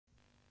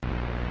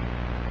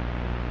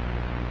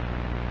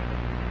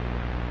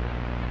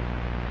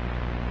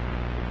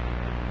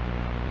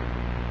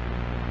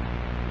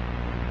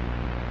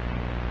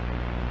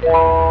I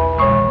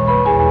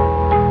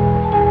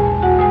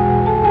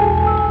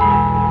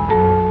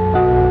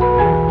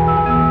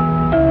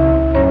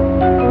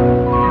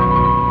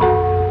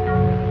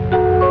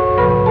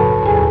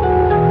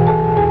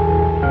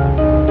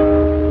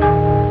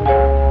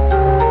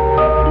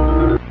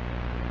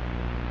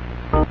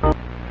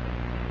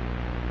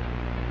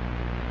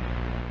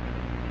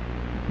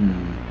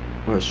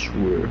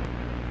swear,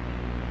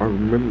 I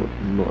remember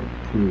not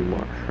putting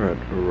my head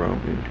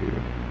around in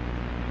here.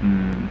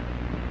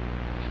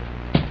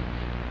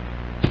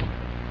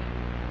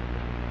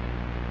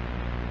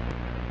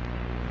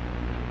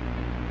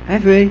 Hi,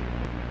 Frey.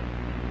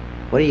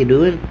 What are you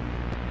doing?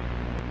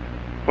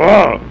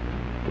 Ah!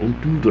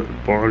 Don't do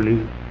that,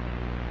 Barney.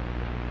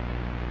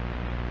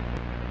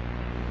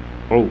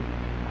 Oh,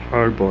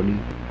 hi, Barney.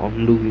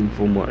 I'm looking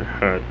for my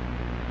hat.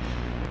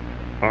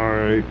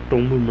 I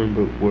don't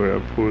remember where I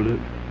put it,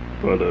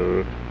 but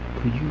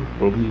could you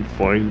help me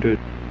find it?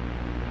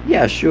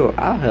 Yeah, sure,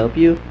 I'll help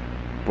you.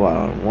 But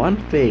on one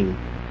thing,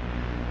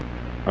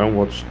 And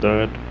what's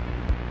that?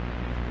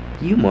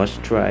 you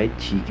must try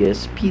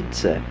Chica's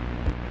pizza.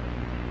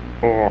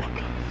 Oh,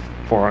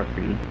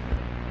 fine.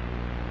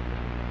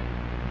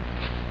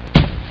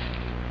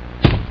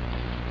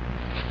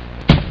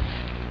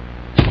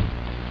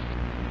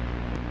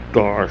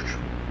 Gosh,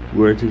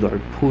 where did I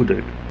put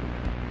it?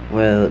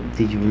 Well,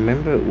 did you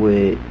remember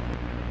where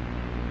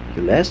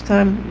the last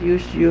time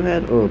you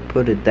had or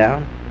put it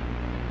down?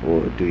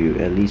 Or do you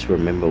at least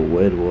remember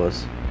where it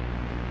was?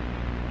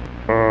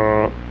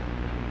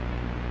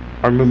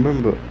 I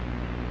remember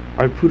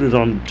I put it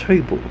on the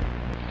table.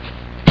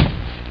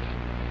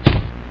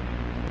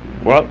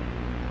 Well,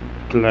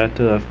 glad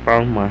that I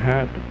found my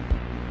hat.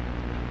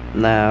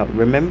 Now,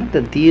 remember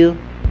the deal?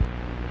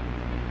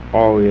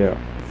 Oh yeah,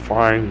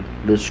 fine,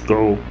 let's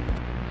go.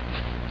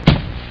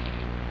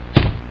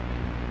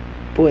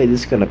 Boy,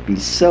 this is gonna be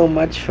so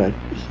much fun.